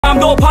calm,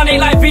 don't panic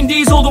like Vin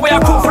Diesel. The way I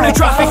cut through the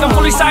traffic, I'm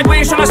fully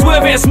sideways trying to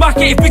swerve it and smack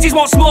it. If bitches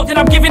want smoke, then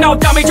I'm giving out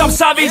damage, I'm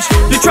savage.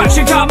 The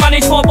traction can't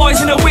manage, 4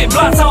 boys in a whip,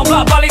 blacked out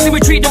black valleys, and we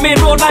treat the main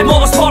road like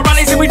motorsport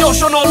rallies, and we don't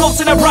show no love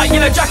to the bright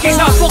yellow jackets.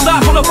 Now fuck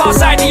that, pull up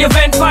outside the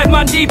event, 5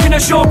 man deep in a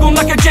showroom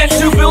like a gent.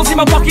 2 bills in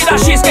my pocket, that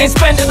shit's getting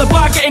spent at the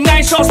bar, getting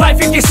 9 shots like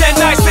 50 cent.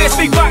 Nice face,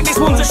 big back, this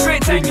one's a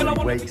straight 10. He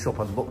wakes up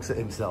and looks at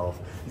himself.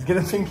 He's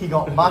gonna think he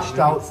got mashed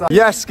outside.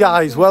 Yes,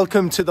 guys,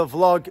 welcome to the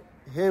vlog.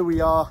 Here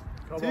we are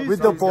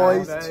with the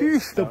boys.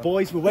 The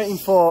boys. We're waiting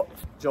for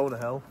Jonah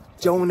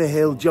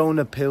Hill,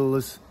 Jonah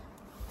Pillars.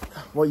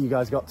 What you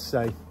guys got to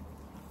say?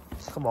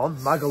 come on,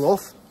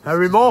 Magaluf.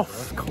 Harry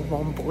Moff. Come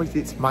on, boys,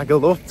 it's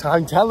Magaluf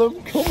time. Tell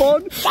them. Come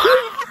on.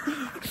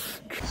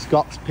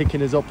 Scott's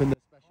picking us up in the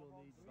special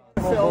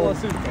needs. Fit all our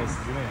suitcases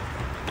in here.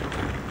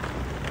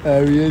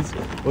 There he is.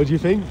 What do you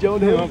think,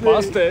 Jonah Hill? Come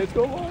on, bastard.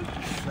 Come on.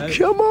 Mate,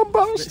 come on,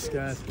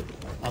 bastard.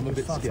 I'm a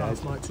bit scared. I'm a bit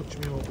scared. Might touch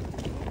me up.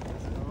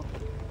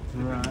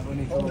 Right, we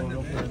need to load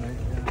up there, mate.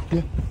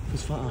 Yeah,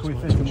 because fat ass we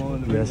might fish them all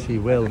in the middle? Yes, he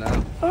will.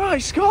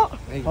 Alright, Scott.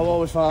 Hello,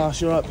 with fat ass.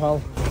 You alright,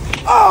 pal?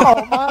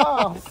 Oh,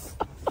 my ass.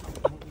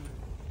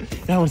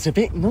 That was a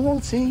bit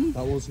naughty.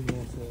 That wasn't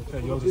naughty.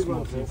 Okay, yours is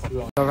naughty.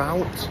 We're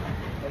out.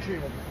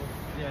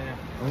 Yeah.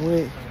 Oh,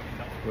 wait.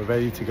 We're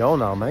ready to go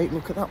now, mate.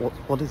 Look at that.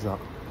 What is that?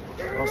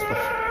 That's the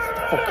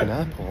fucking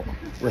airport.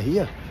 We're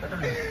here.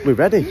 We're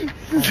ready.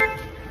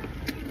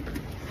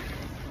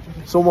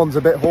 Someone's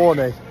a bit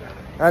horny.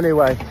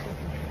 Anyway.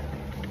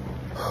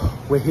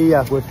 We're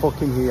here. We're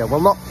fucking here.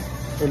 Well, not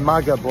in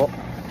Maga, but...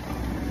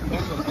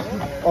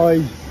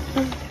 Oi.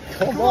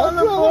 Come on,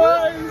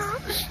 boys.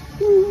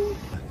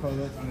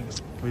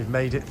 We've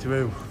made it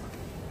through.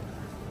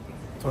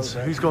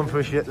 Who's going for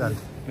a shit then?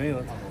 Me,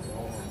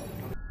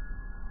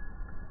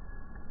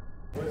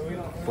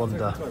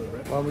 Thunder.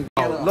 Oh,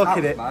 look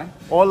at it.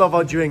 All of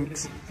our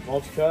drinks.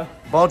 Vodka.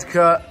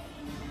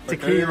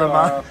 Tequila,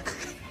 man.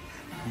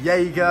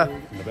 Jaeger.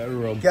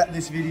 Get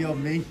this video of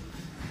me.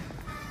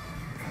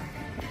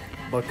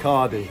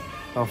 Bacardi.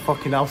 Oh,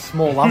 fucking how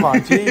small am I?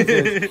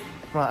 Jesus.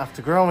 Right,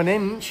 after growing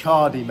an inch.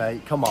 Hardy,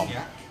 mate. Come on.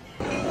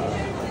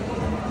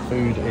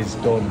 Food is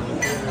done.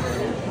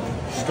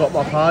 Stop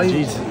my pie.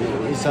 Jesus,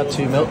 he's had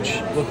too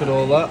much. Look at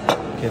all that.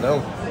 Fucking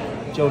hell.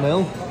 Jonah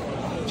Hill.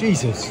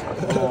 Jesus.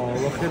 Oh,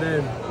 look at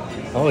him.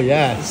 Oh,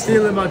 yeah. He's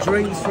stealing my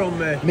drinks from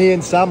me. Me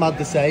and Sam had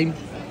the same.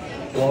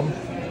 One.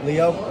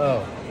 Leo.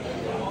 Oh.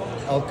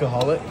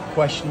 Alcoholic.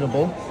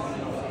 Questionable.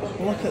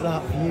 Look at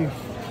that view.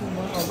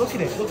 Oh, look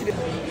at it. Look at it.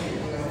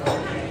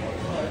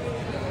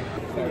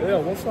 Yeah,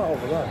 what's that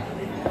over there?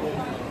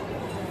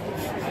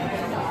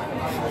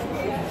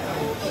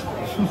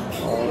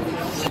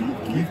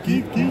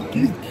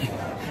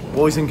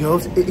 Boys and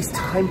girls, it is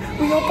time.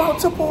 We are about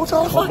to board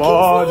our fucking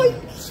flight.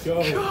 Let's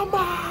go. Come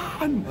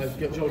on. Let's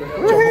get Jonah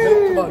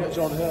Hill. Come on, get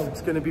Jonah Hill.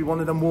 It's going to be one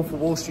of them Wolf of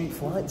Wall Street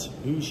flights.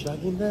 Who's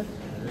shagging the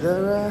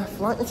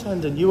flight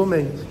attendant? You or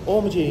me?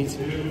 Or Majid?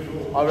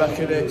 I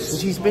reckon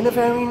it's... He's been a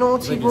very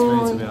naughty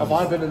boy. Have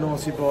I been a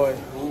naughty boy?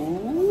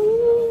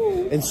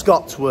 Ooh. In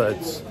Scott's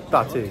words,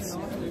 that is.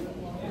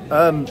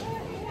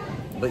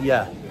 But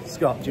yeah.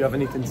 Scott, do you have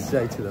anything to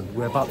say to them?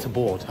 We're about to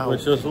board. How?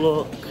 Wish us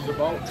luck. He's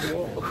about to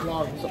walk the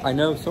flag. I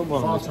know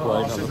someone was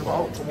playing on the He's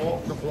about to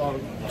walk the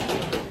flag.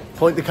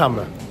 Point the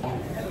camera.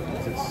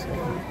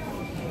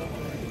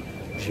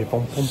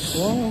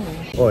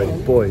 Oi,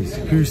 boys,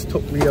 who's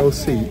took Leo's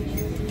seat?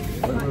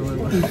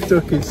 Who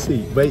took his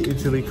seat? Wait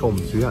until he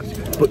comes.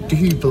 But do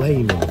you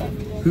blame him?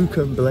 Who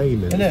can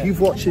blame him? If you've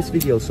watched this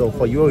video so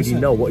far, you already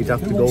know what he'd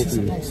have to go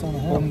through.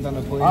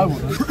 I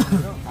would.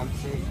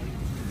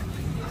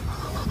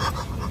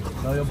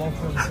 No, you're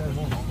both on the same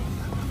one.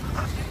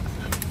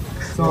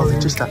 Sorry.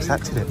 Just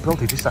accepted it, bro.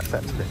 They just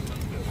accepted it.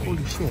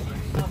 Holy shit.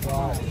 I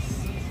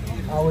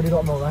already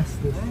got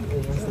molested.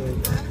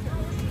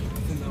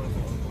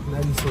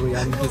 Mentally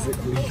and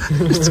physically.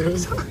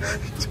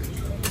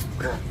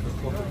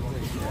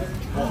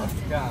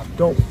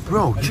 Don't,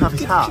 bro,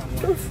 Travis hat.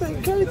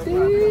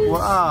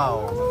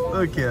 Wow.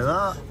 Look at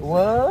that.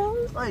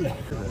 What? Hey,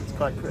 it's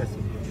quite crisp.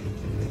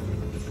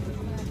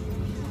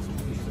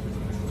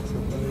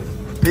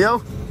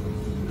 Pio?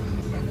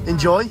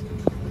 Enjoy.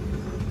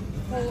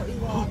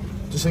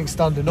 Just think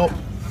standing up.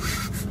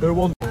 Who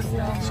won?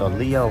 So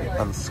Leo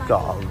and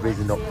Scott are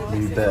rizzing up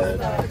New Bird.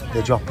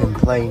 They're dropping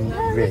plain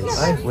Riz,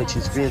 which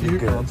is really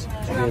good.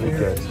 Really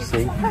good.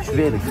 See, it's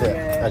really fit,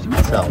 as you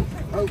can tell.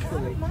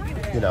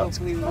 You know,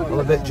 I'm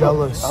a bit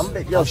jealous. I'm a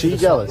bit jealous. Are you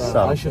jealous,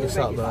 Sam? I should have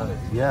sat there.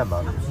 Yeah,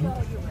 man.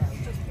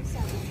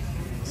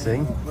 See,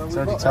 it's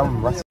already telling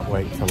them let's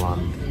wait to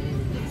land.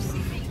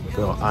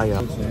 Go, I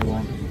am.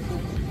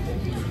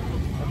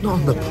 Not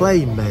on the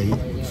plane, mate.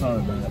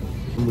 Sorry, mate.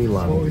 When we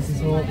land, you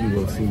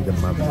will see the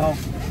madness.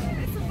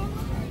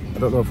 I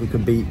don't know if we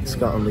can beat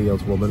Scott and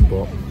Leo's woman,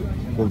 but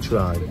we'll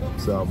try.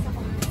 So.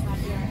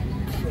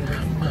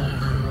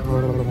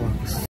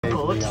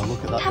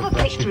 Have a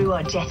click through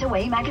our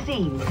Jetaway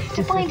magazine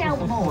to find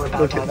out more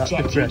about our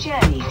Jet2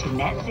 journey to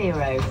net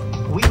zero.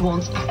 We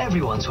want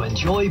everyone to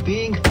enjoy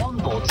being on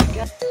board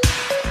together.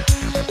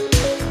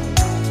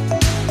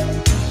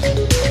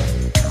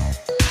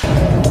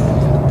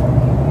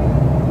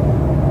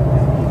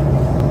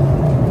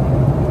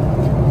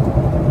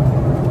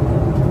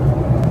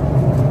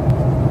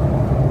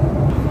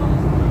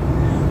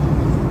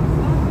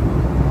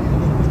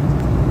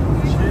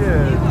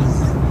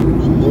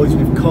 boys,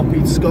 we've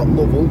copied Scott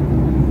Lovell,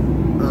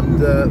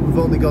 and we've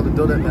only gone and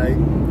done it, mate.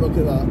 Look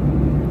at that.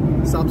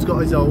 Sam's got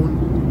his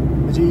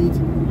own. Majid,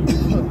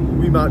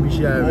 we might be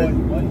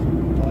sharing. Why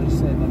are you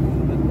saying that?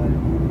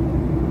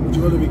 What do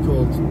you want to be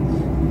called?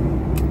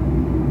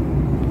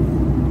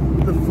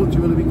 What the fuck do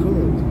you want to be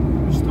called?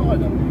 You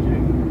started that, did you?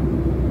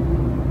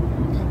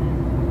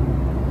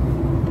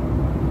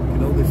 You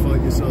can only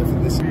find yourself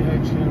in this.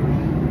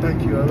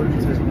 Thank you, I love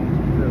you too.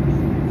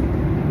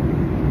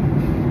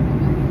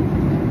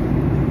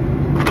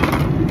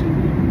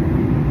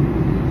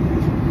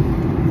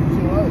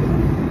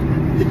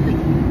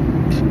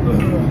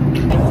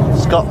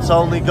 Scott's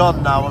only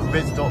gone now and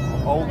rizzed up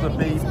older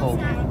people.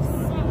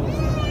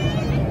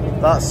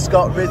 That's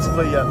Scott Riz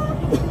for you.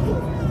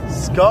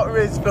 Scott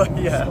Riz for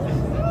you.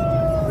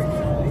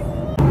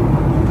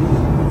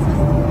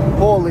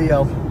 Poor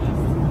Leo.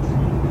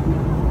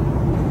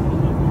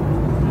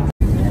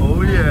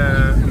 Oh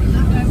yeah.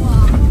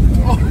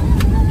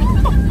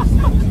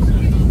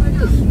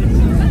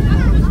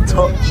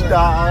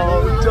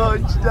 Touchdown,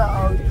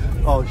 touchdown.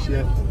 Oh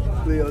shit.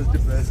 Leo's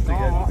depressed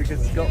again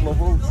because Scott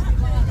Lovell's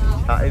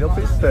chatting up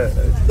his bird.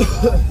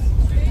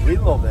 We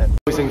love it.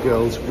 Boys and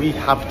girls, we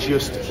have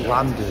just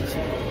landed.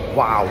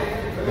 Wow,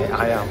 mate,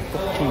 I am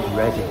fucking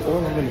ready.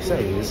 All I'm going to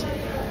say is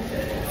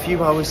a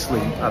few hours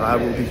sleep and I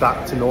will be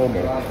back to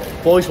normal.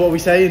 Boys, what are we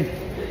saying?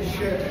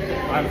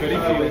 I'm very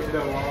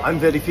feel. I'm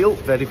very feel,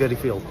 very, very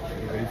feel.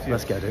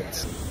 Let's get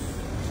it.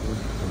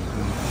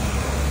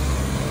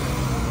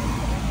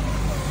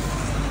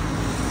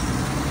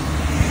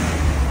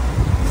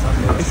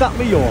 Is that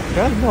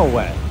Mallorca? No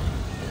way.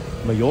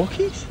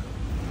 Mallorquis?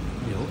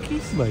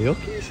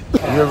 Mallorquis?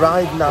 We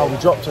arrived now, we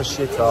dropped our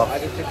shit off.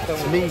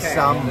 It's me,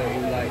 Sam,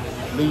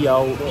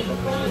 Leo.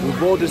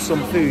 We've ordered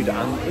some food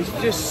and it's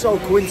just so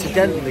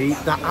coincidentally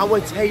that our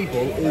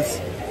table is,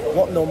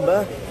 what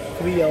number?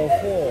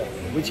 304.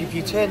 Which if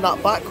you turn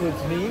that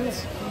backwards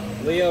means?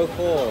 Leo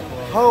 4.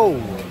 Ho.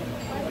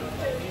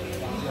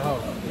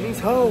 It means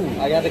ho.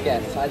 I had a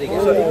guess.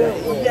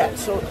 Yeah,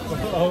 so,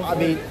 I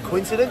mean,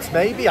 coincidence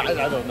maybe? I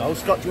don't know.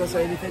 Scott, do you want to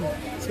say anything?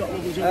 Scott,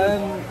 what would you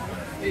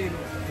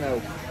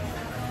No.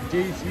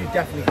 Jeez, you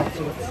definitely got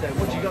something to say.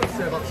 What do you got to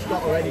say about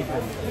Scott or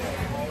anything?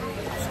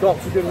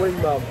 Scott's a good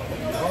wingman.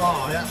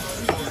 Oh, yeah.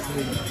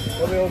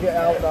 Let me all get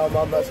out now,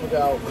 man. Let's all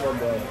get out. Come on,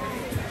 bro.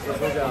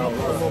 Let's all get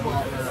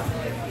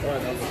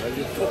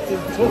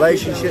out.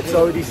 Relationship's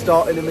already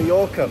starting in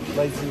Mallorca,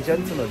 ladies and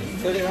gentlemen.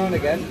 Turn it around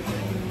again.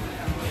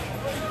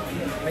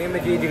 Me and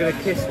Majid, you're going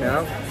to kiss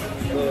now.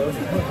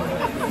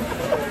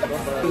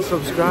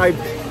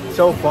 Subscribed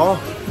so far.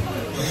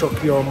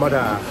 Suck your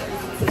mother.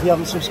 If you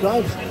haven't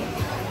subscribed.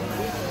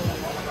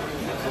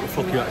 What the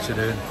fuck are you actually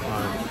doing?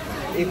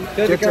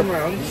 Turn the camera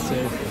around.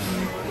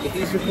 If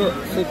you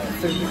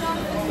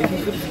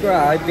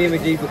subscribe, me and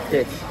Majid will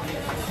kiss.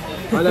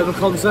 I never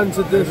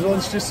consented this.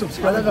 Everyone's just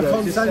subscribed. I never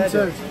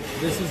consented.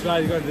 This is why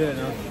you got to do it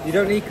now. You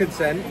don't need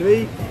consent.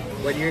 Me?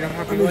 When you're in a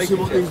happy Let me see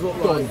what things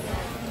relationship. look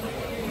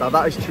like. Now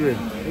that is true.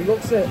 He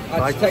looks it.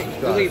 I'd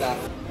delete that.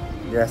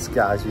 Yes,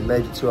 guys, we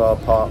made it to our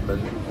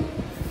apartment.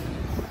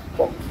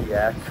 Fuck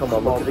yeah, come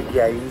on, look at the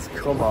games,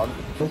 come on.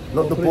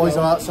 Look, the boys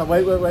are outside.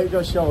 Wait,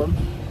 go show them.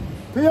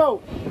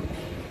 Pio!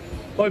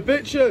 My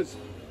bitches!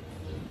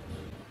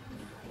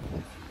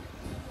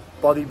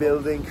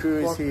 Bodybuilding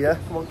crew is here.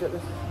 Come on, get the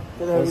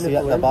hairy nipple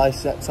in. The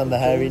biceps and the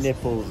hairy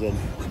nipples in.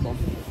 Come on.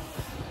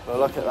 Oh,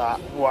 look at that.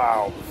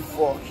 Wow.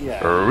 Fuck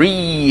yeah.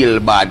 Real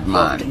bad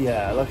man. Fuck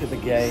yeah, look at the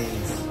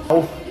gains.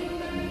 Oh,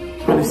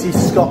 we're going to see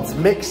Scott's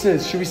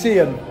mixers. Should we see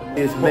him?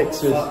 His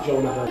mixers.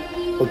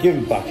 Well, give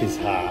him back his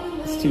hat.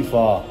 It's too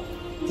far.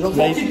 He's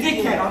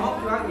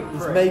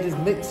made his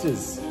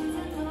mixers.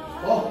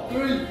 Oh,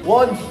 3,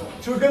 1,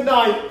 to a good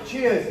night.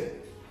 Cheers.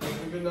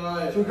 Good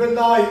night. To a good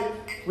night.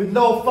 With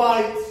no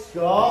fights,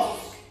 Scott.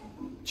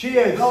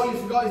 Cheers. No, you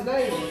forgot his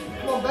name.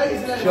 Come on, say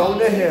his name.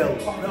 Jonah Hill.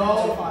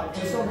 No,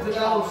 there's something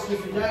else you're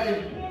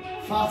forgetting.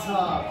 Fat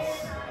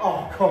ass.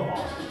 Oh, come on.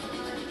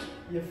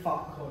 You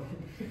fat cunt.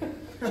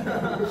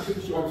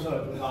 I'm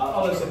sorry.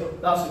 Honestly,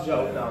 that's a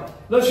joke now.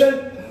 Listen.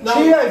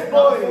 Cheers,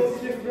 boys.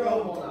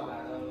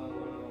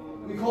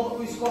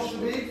 We squash the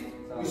beef.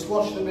 We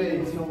squash the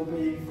beef.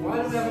 Why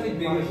don't we have any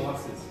bigger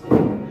glasses?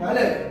 Why do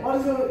you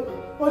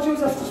always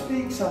have to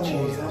speak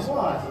somewhere?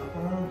 Why?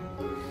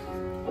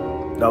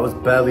 That was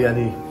barely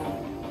any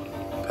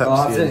Pepsi. Oh,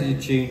 I've said your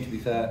tune, to be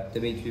fair.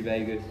 Dimitri,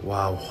 very good.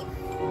 Wow.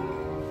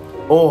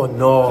 Oh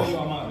no.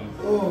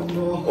 Oh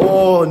no.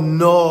 Oh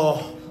no.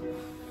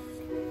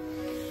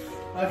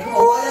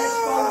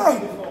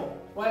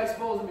 Why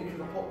exposing me?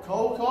 Can I put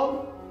coke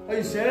on? Are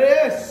you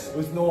serious? It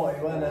was naughty,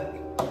 wasn't it?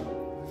 It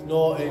was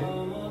naughty.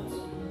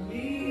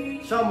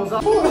 Sam was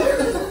that?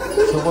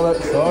 Someone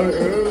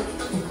excited.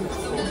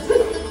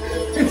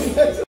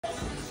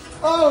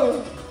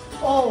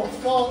 Oh,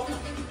 fuck.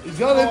 He's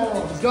got him.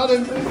 He's got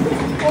him.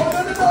 Oh,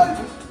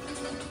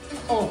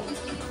 no.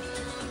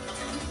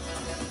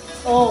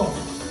 Oh.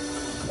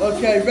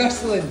 Okay,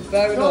 wrestling.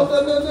 Fair enough. No.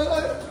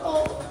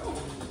 Oh.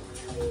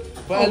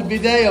 But el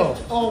video.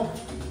 Oh.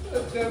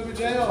 El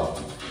video.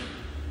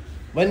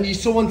 When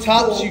someone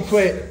taps, you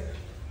quit.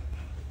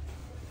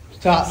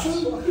 Taps.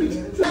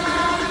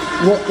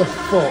 What the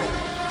fuck?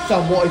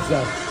 Sam, what is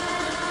that?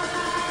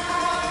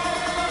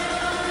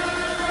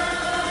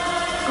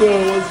 Bro,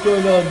 what's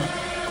going on?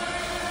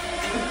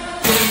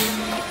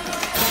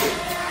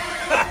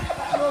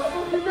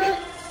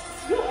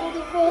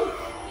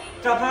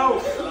 Tap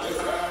out!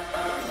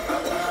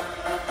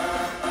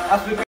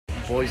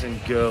 Boys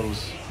and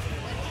girls,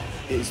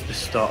 it is the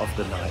start of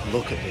the night.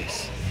 Look at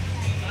this.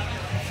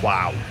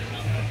 Wow.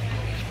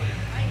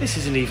 This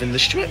isn't even the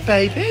strip,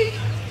 baby.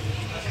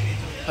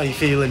 How are you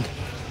feeling?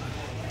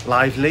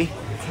 Lively?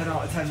 10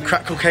 out of 10. Mate.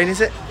 Crack cocaine,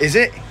 is it? Is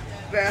it?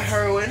 Bit of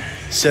heroin.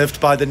 Served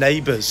by the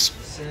neighbours.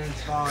 Served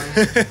fine.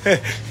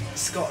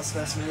 Scott's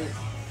best mate.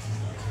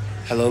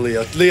 Hello,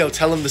 Leo. Leo,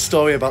 tell them the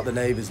story about the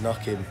neighbours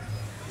knocking.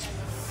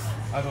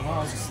 I don't know, I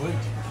was asleep.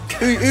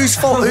 Whose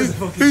fault?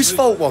 Whose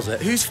fault was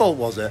it? Whose fault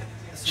was it?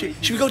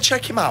 Should we go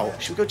check him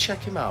out? Should we go check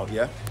him out?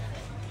 Yeah.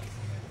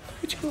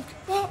 Would you look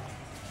at that?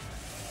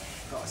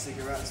 Got a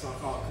cigarette, so I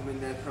can't come in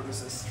their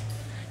premises.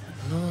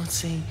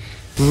 Naughty.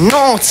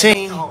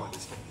 Naughty!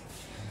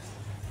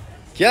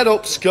 Get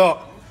up,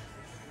 Scott.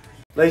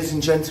 Ladies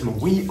and gentlemen,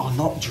 we are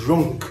not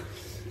drunk.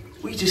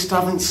 We just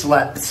haven't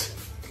slept.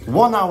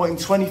 1 hour in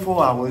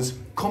 24 hours,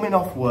 coming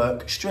off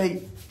work,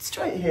 straight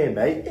here,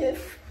 mate.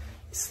 If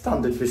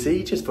standard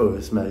procedures for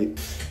us, mate.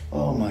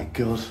 Oh my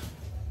God.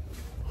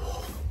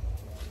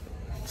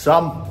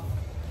 Sam,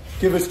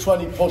 give us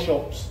 20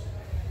 push-ups.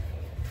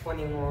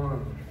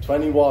 21.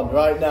 21,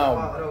 right now.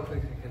 I don't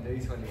think I can do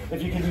 21.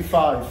 If you can do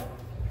 5.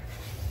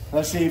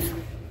 Let's see if...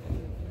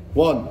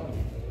 1,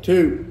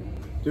 2,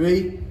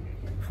 3,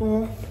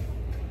 4,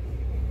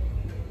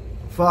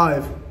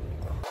 5.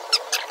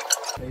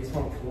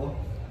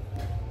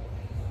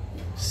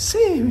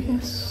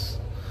 Serious?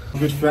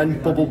 Good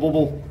friend, bubble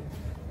bubble.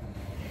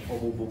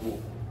 Bubble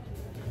bubble.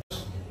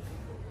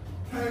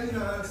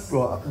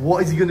 Right,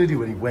 what is he going to do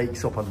when he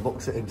wakes up and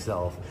looks at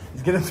himself?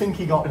 He's going to think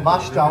he got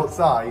mashed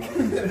outside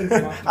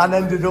and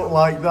ended up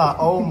like that.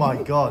 Oh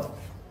my God.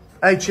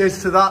 Hey,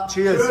 cheers to that.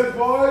 Cheers. Cheers,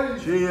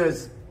 boys.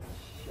 Cheers.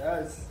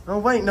 Yes. Oh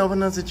wait, no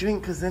one has a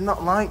drink because they're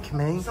not like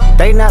me.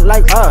 They not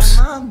like us.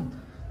 Man.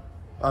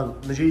 Oh,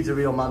 Najid's a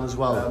real man as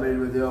well. I mean,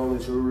 with the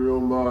owners, a real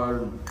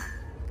man.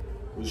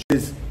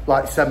 Is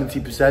like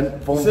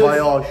 70%. Bon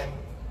voyage.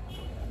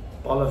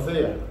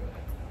 Balathea.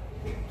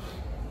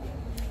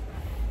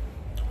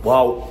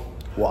 Wow.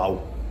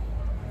 Wow.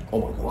 Oh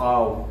my God.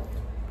 Wow.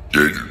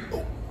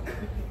 Oh.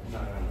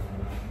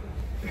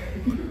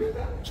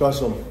 Try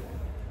some.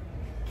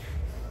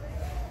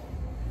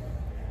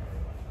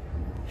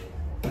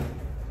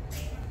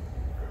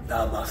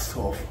 Damn, that's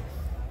tough.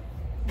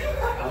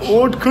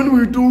 What can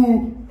we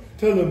do?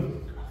 Tell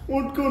him.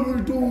 What can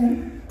we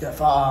do? Get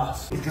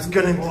fast. It's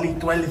currently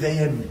 12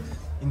 AM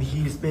and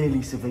he is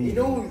barely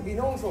surviving. He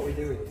knows what we're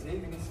doing. He's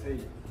leaving his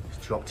feet.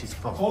 He's dropped his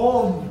phone.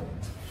 Come.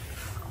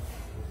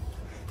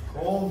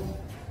 Come.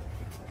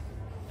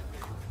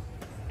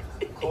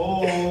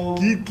 Come.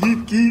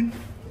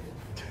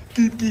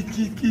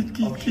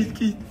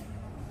 Keep.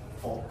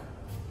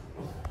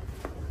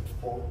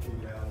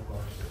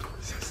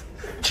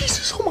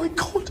 Jesus, oh my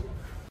God.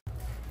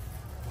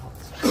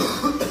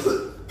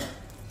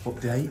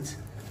 Update.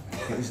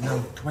 It is now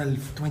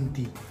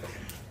 12:20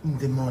 in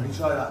the morning.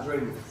 Try that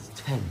drink.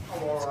 It's 10.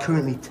 It's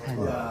currently 10.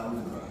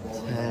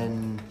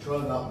 10. Try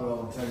that,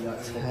 bro.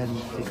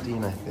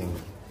 10:15, I think.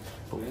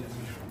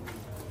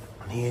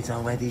 And he is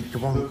already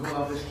drunk.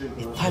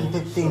 It's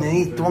 10:15 and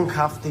he's drunk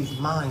after his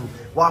mind.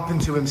 What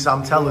happened to him,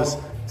 Sam? Tell us.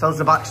 Tell us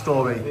the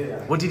backstory.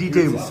 What did he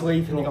do?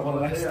 Sleep and he got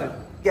molested.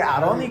 Get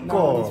out on it, He's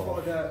go.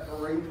 put a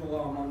ring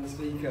alarm on the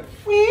speaker.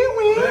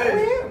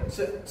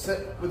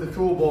 Sit with the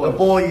cool boy. The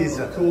boy is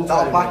Cool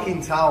that time. back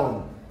in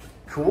town.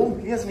 Cool.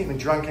 He hasn't even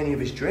drank any of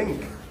his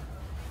drink.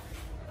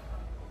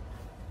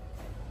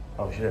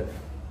 Oh shit.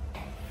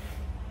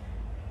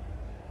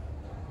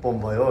 Bon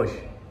voyage.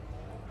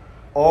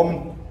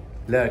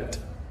 Omelette.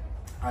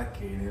 I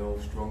can't all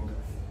strong.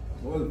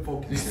 What the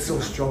fuck This is so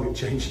strong it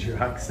changed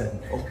your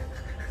accent.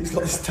 He's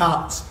got his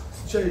tats.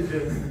 Change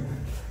it.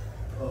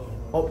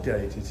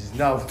 Update. It is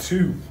now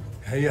 2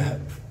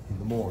 AM in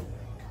the morning.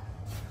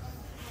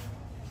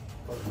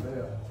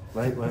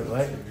 Wait.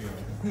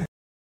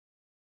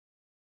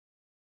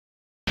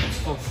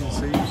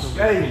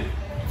 Hey,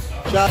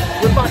 Chad,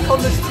 we're back on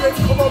the strip.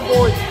 Come on,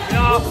 boys.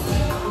 Yeah.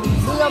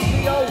 Liam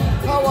Leo,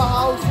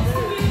 powerhouse.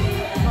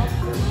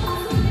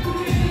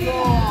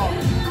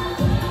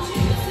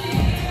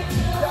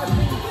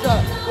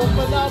 Well,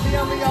 for now,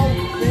 Liam Leo,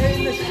 we're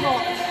hitting the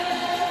shot.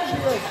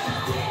 Cheers.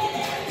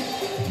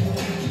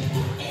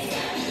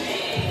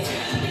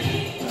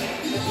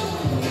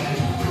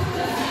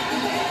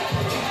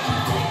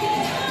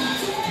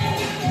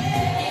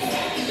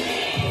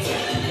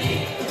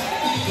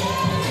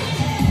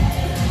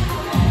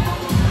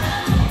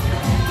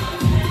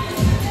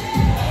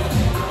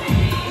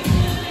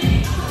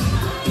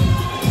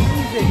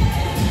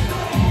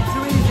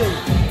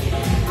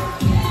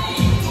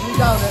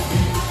 Down it.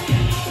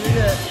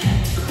 Yeah.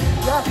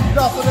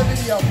 photograph for the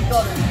video. We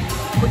got it.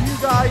 But you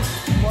guys,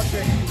 watch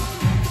it.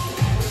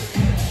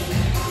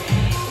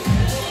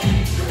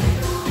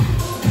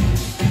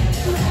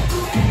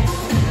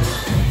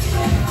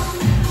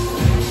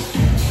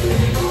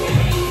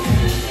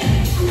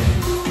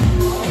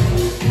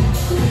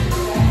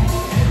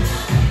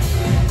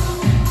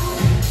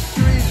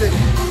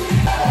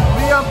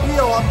 Me and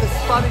Pio have the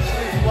Spanish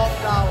league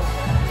locked down.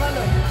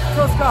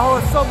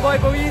 Toscajo, son boy,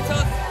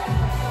 boyitas.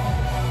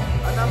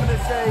 And I'm gonna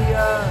say,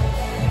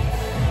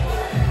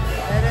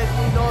 eres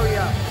mi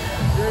novia.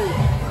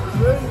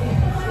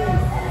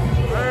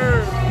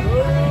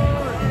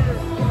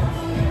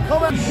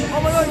 Come on, oh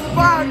my God, it's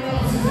back.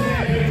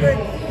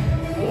 Drink.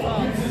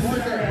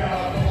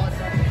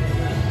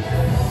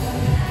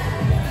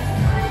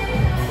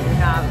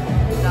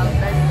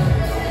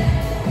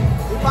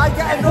 If I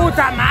get another,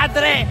 Puta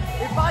madre!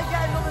 if I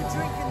get another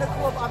drink in the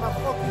club, I'm a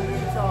fucking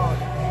retard.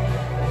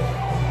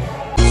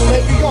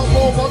 Mate, we got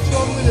more. What's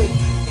wrong with it?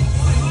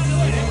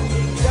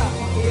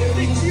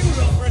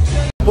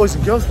 Boys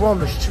and girls, we're on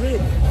the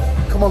street.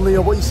 Come on,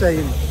 Leo, what are you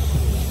saying?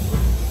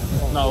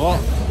 No, what?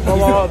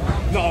 Come on.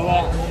 No,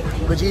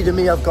 what? Majid and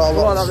me have got a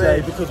lot to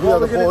say because we are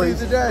the boys.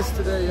 Do the days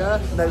today,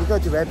 yeah? No, we've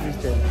got to do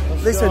everything.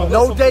 Listen,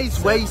 no days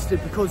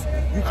wasted because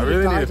you could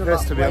really have need died a on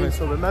piss, that to be plane, honest.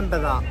 so remember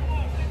that.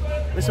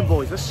 Listen,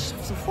 boys, let's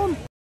have some fun.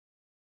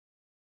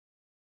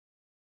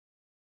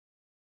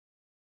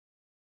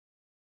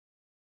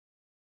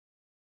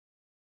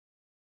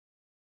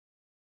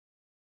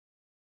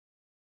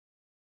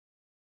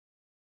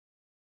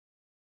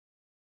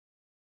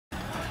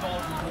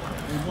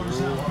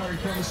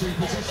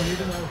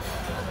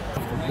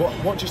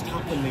 What just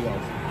happened, Leo?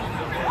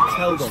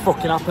 Tell them. It's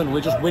fucking happened.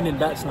 We're just winning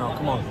bets now.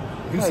 Come on.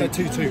 Who said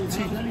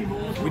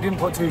 2-2? We didn't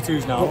put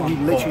 2-2s now. We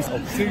literally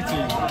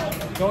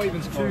 2-2. Don't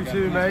even score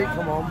 2-2, mate.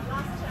 Come on.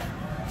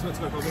 Look,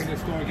 I'm going to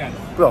score again.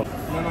 Bro,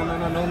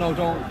 No,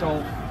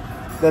 don't.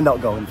 they're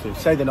not going to.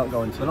 Say they're not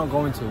going to. They're not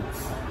going to.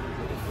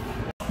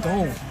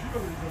 Don't.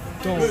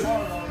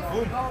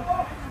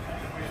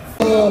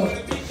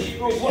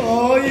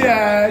 Oh,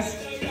 yes.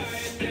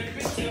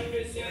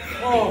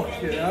 Oh,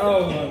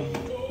 yeah.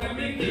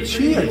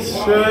 Cheers.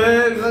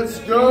 Cheers, let's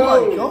go.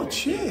 Oh my God,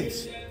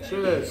 cheers.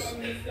 Cheers.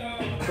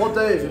 What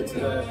day is it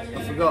today?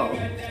 I forgot.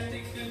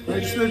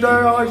 It's the day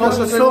I got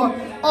the sun.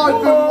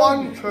 I've been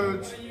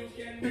wankered.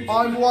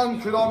 I'm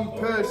wankered, I'm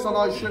pissed and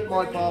I shit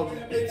my pants.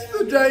 It's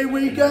the day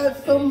we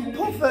get some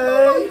puffy.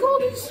 Oh my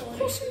God, it's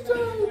pussy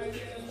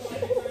day.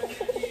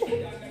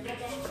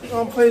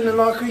 I'm feeling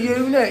like a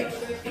unit.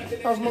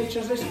 As much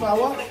as this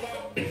fella.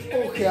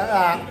 Look at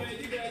that.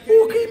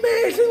 Fucking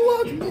amazing,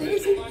 lad.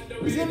 Amazing.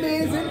 Is it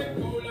amazing?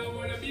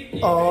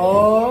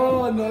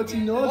 Oh,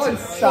 naughty,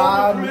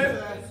 Sam.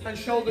 And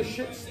show the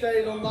shit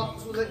stain on that,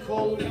 what's it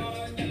called?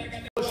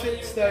 The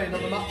shit stain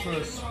on the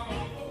mattress.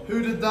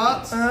 Who did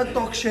that?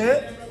 Dog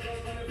shit.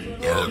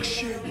 Dog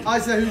shit. I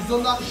say, who's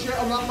done that shit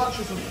on that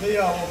mattress? And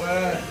Theo over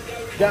there.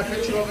 Get a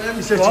picture of him.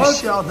 He said to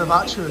shit on the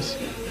mattress.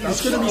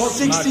 There's going to be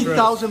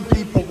 60,000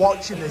 people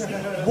watching this.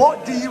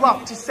 What do you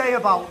have to say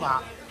about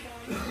that?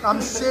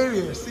 I'm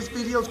serious. This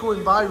video's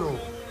going viral.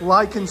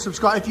 Like and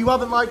subscribe. If you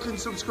haven't liked and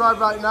subscribed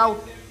right now,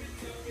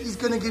 he's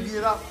going to give you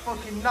that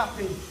fucking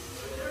nappy.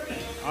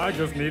 I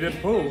just needed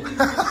poo.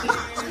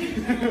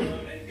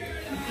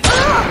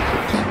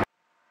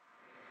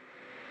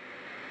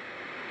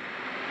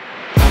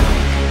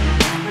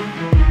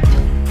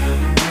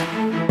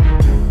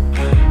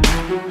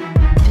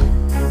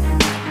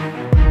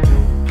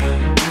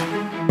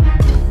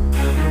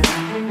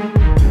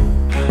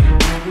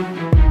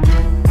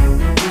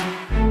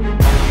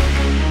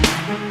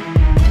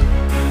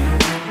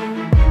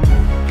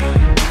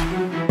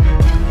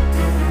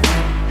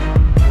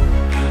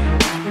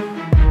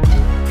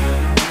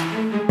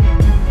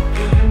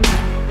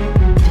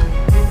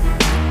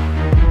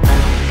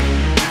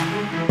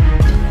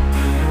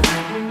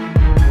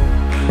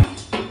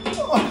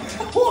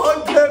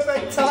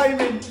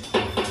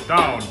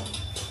 Down.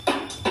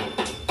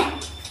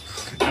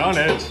 Down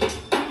it.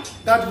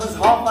 That was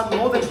half and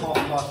more than half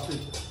bastard.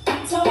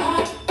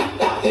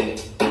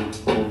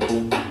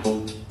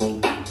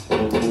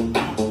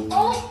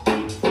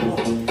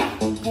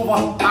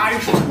 Are you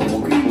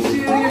fucking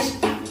serious?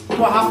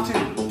 Do I have to?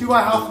 Do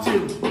I have to?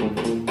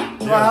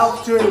 Do I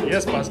have to?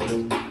 Yes,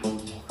 bastard.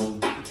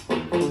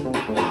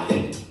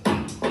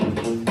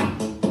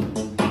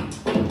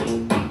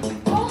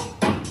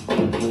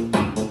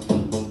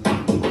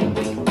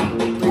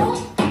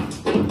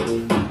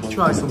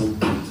 Try some.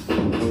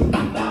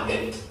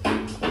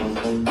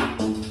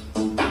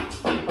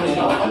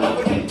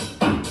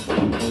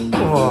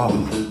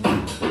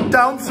 Oh.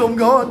 Down some,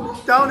 go on.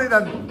 Down it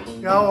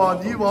then. Go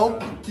on, you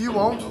won't. You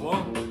won't. I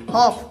won't.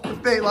 Half a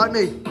bit like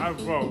me. I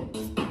won't.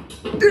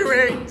 Do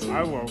it.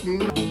 I won't.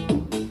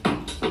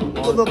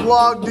 For the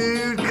vlog,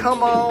 dude.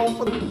 Come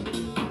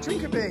on.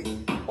 Drink a bit.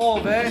 All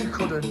of it. You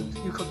couldn't.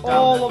 You couldn't.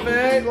 All of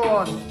it. Go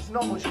on. There's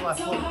not much left.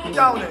 Look.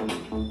 Down it.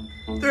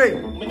 3,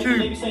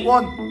 2,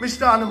 1.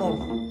 Mr. Animal.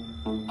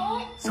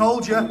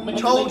 Told you.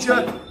 Told you.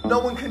 No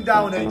one can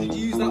down it. Did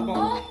you use that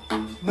bomb?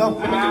 No.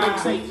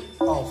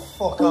 Oh,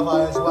 fuck, have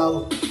I as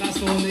well. That's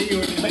the one that you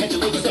mixed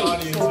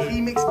Bacardi into. So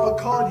he mixed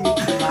Bacardi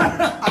into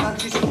that, and I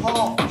just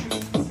half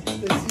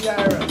the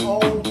Sierra. Oh.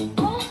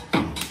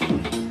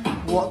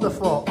 What the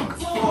fuck?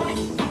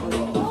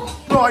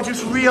 Bro, I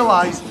just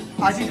realised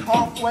I did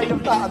halfway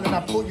of that and then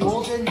I put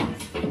yours in.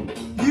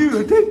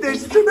 You did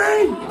this to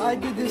me! I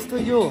did this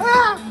to you.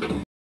 Ah.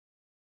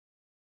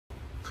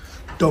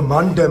 The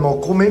man them are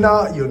coming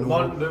at you,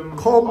 no?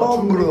 Come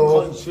on,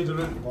 bro.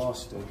 Considerate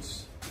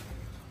bastards.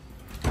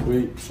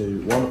 3,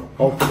 2, 1.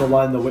 Open the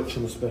line, the witch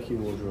and the specky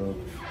wardrobe.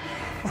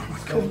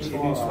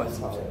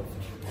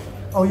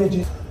 Oh yeah,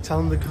 just tell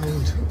them the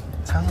code.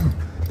 Tell them.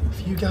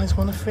 If you guys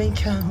want a free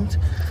count,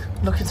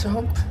 look it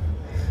up.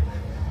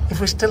 If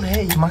we're still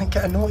here, you might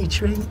get a naughty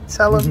treat.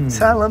 Tell them,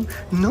 tell them.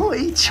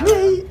 Naughty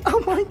treat! Oh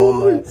my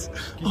god!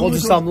 What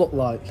does Sam look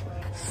like?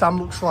 Sam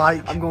looks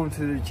like... I'm going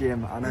to the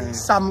gym, I know.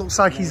 Sam looks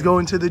like he's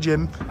going to the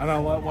gym. I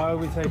know, why are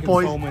we taking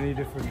so many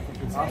different...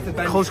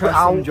 Because we're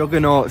out.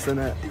 Juggernauts,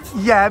 innit?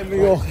 Yeah,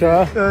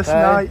 Yorker.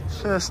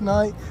 first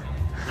night.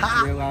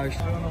 Ha. I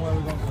don't know where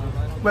we're going.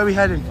 Where are we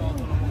heading?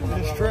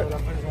 The strip.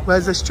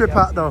 Where's the strip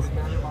at though?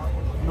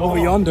 Over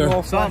yonder.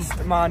 Northwest,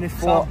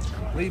 -4.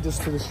 Lead us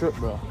to the strip,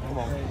 bro. Come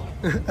on.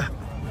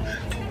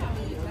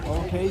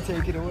 Okay,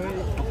 take it away.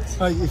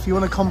 Right, if you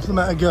want to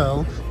compliment a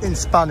girl in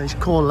Spanish,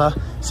 call her.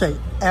 Say,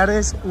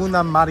 eres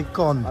una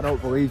maricón. I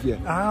don't believe you.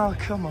 Oh,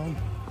 come on.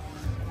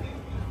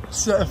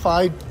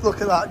 Certified.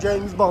 Look at that,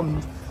 James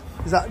Bond.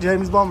 Is that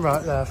James Bond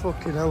right there?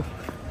 Fucking hell.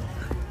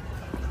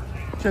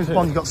 James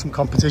Bond's got some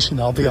competition,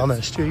 I'll be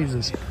honest.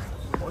 Jesus.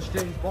 What's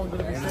James Bond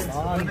going to be saying to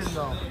women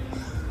though?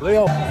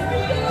 Leo.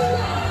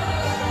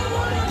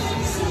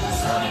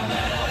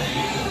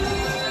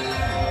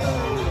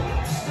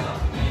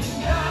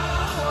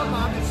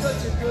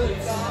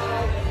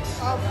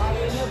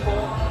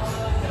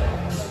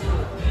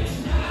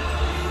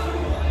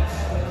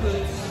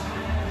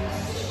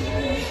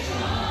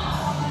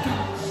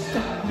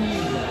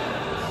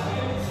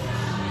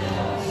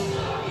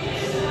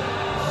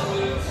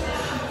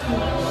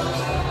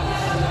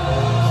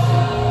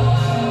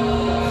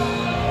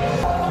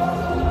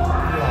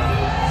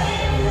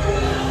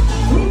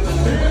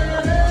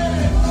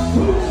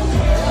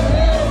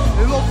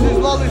 He loves his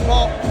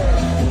lollipop.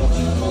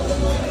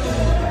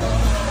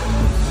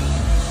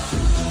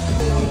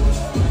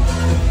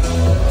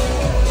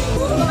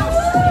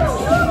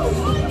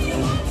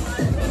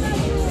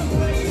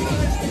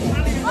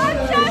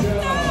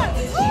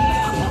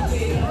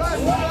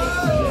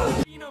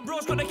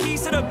 Bro's got the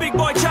keys to the big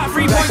boy chat,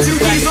 3.2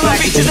 diesel, that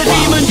bitch is a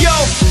demon, yo.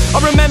 I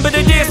remember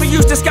the days we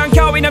used to skank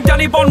out in them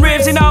Danny Bond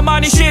raves in our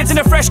Armani shades in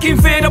a fresh skin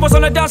fade. I was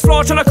on the dance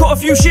floor trying to cut a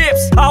few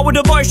shapes. Out with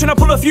the boys trying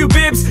to pull a few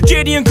bibs.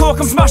 JD and Coke,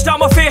 I'm smashed out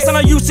my face and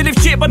I used to live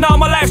cheap, but now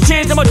my life's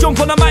changed. I'ma jump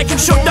on the mic and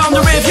shut down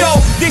the rave, yo.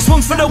 This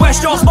one's for the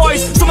West Coast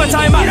boys.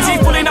 Summertime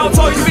active, pulling out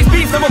toys. If it's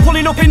beef, then we're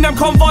pulling up in them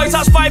convoys.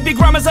 That's 5 big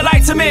grammars that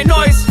like to make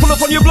noise. Pull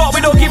up on your block,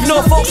 we don't give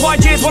no fucks. Why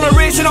J's wanna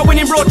race and I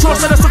winning road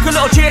trust. And I stuck a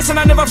little chase and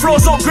I never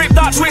froze up. Grip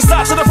that, twist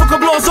that so the fucker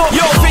blows up.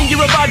 Yo, think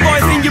you're a bad boy,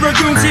 think you're a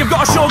goon, so you've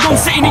got a shogun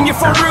sitting in your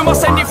front room. I'll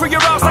send it through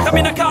your house like I'm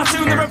in a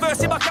cartoon. Then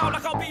reverse it back out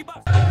like I'll be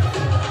back.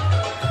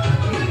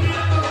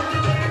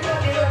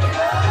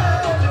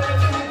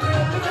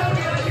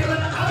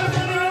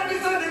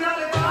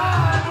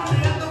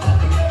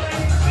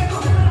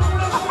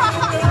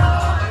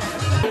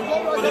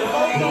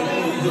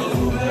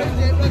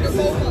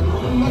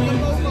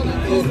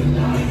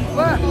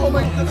 Where? Oh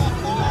my god.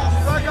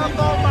 Dragon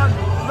Ball man.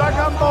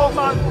 Dragon Ball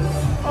man.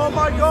 Oh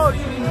my god.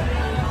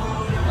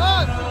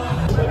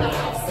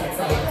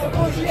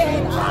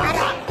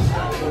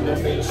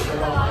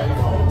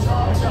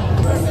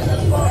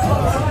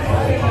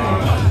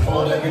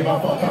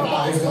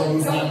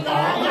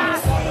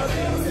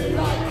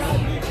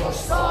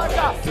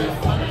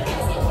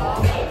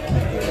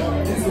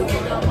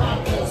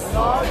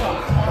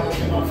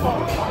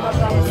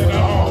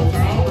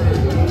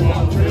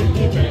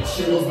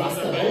 She was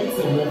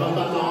masturbating with a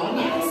banana.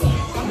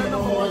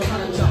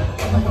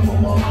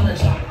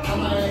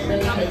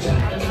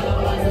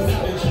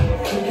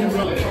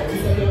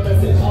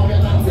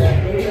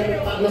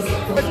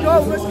 Let's go,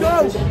 let's go.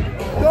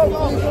 Go,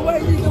 lead the way,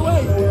 lead the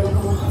way.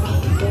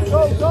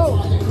 Go, go.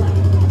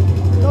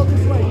 Go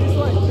this way, this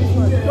way, this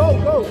way. Go,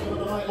 go.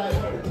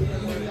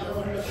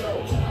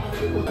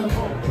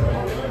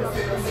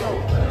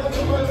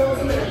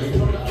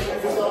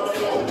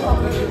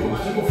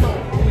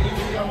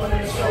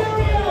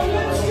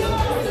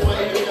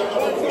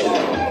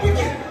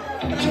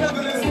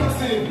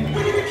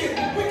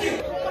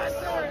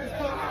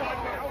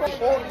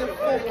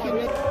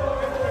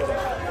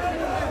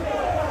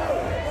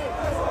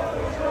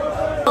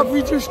 Have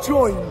we just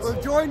joined?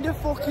 We've joined the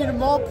fucking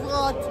mob,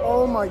 lad.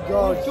 Oh my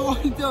god. We've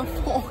joined the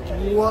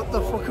fucking... What the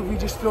fuck have we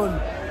just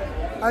done?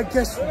 I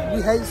guess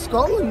we hate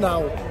Scotland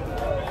now.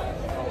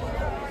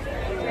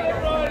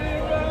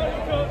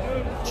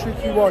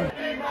 Tricky one.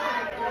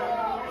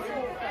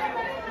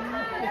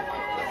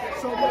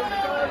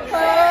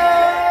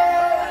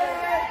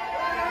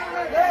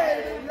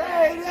 Hey!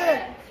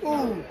 Lady!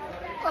 Ooh!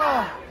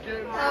 Ah!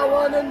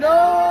 wanna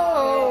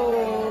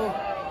know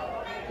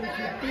if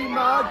you be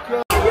my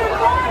girl.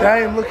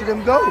 Damn, look at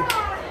him go.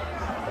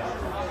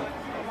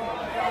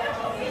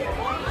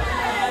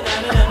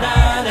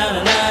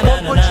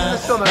 Don't punch in the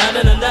stomach.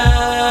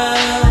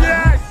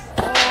 Yes!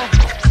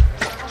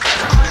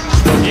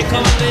 Here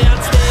come the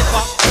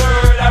unstable.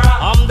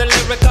 I'm the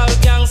lyrical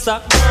gangster.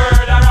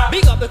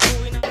 Big up the crew.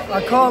 I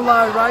can't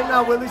lie, right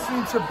now we're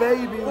listening to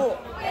Baby,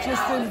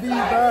 Justin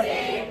Bieber.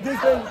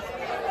 Listen,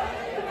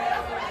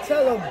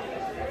 tell him.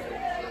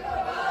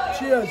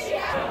 Cheers.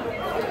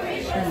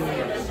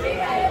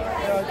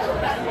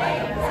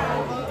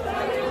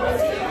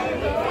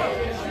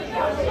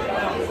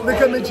 Look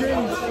at the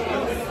jeans.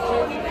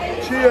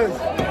 Cheers.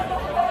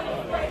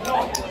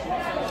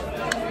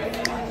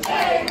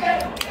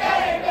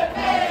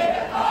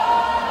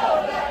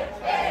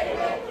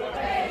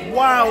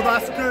 Wow,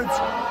 that's good.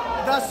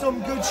 That's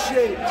some good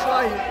shit.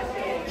 Try it.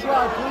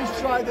 Please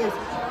try this.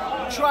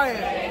 Try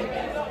it.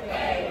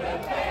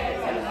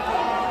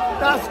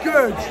 That's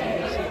good.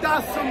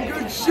 That's some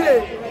good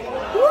shit.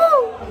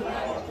 Woo!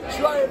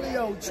 Try it,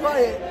 Leo. Try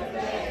it.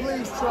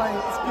 Please try it.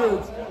 It's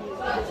good.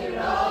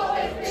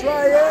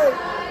 Try it.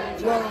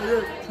 Try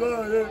it.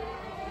 Try it.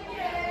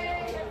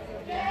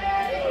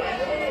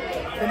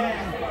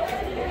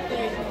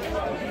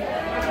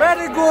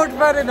 Very good,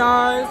 very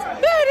nice.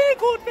 Very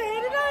good,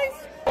 very nice.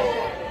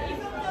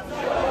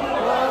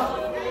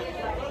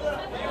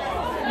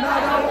 Now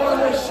I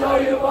want to show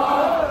you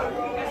all.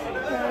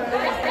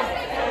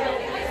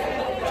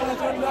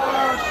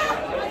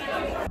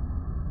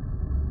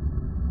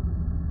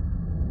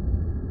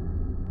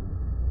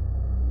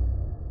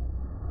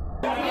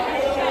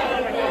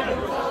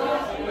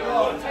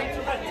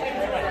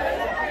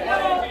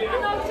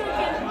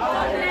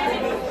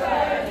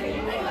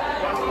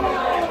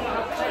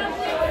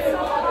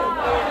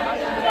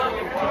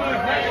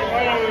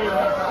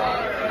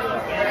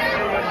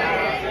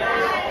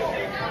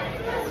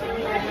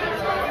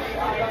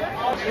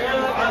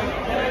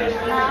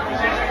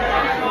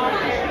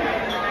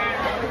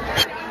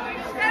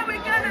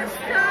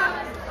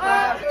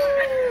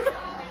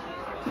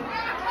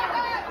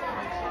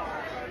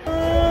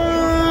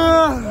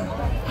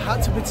 I had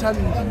to pretend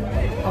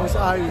I was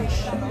Irish.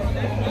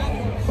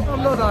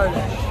 I'm not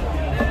Irish.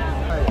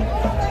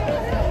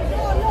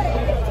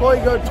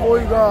 Toiga,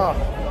 toiga.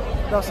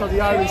 That's how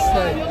the Irish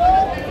say.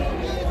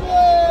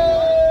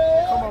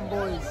 Come on,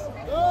 boys.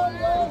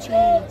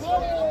 Cheese.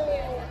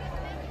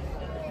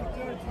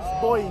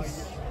 Boys,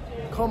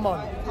 come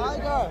on.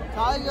 Tiger.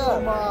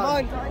 Come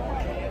on.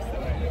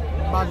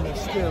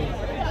 Madness still.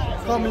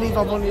 Can't believe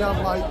I've only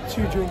had like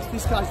 2 drinks.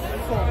 This guy's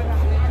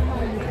fucked.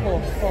 Oh,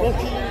 fuck.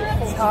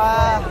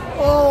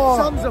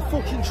 Sam's a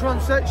fucking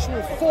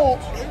transsexual.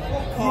 Fuck.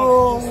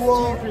 Bro,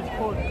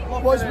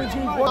 what's with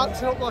you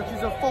acting up like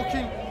he's a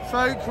fucking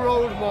fake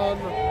road man?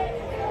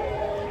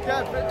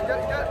 Get.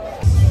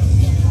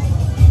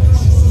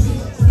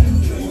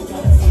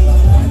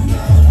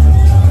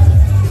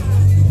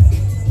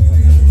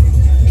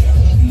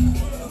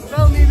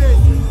 Tell me this.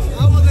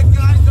 How are the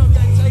guys not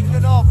getting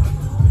taken off?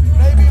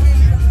 Maybe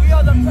we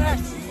are the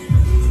best.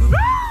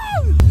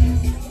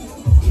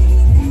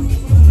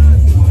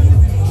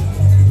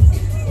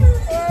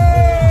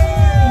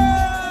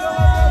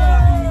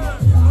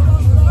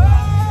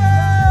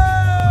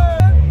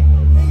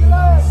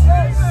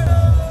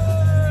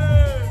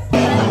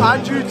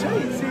 Andrew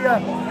Tate's here.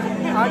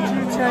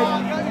 Andrew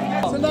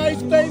Tate. It's a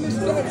nice famous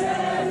day.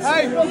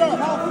 Hey, brother,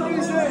 how free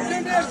is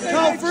this?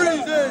 How free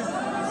is this?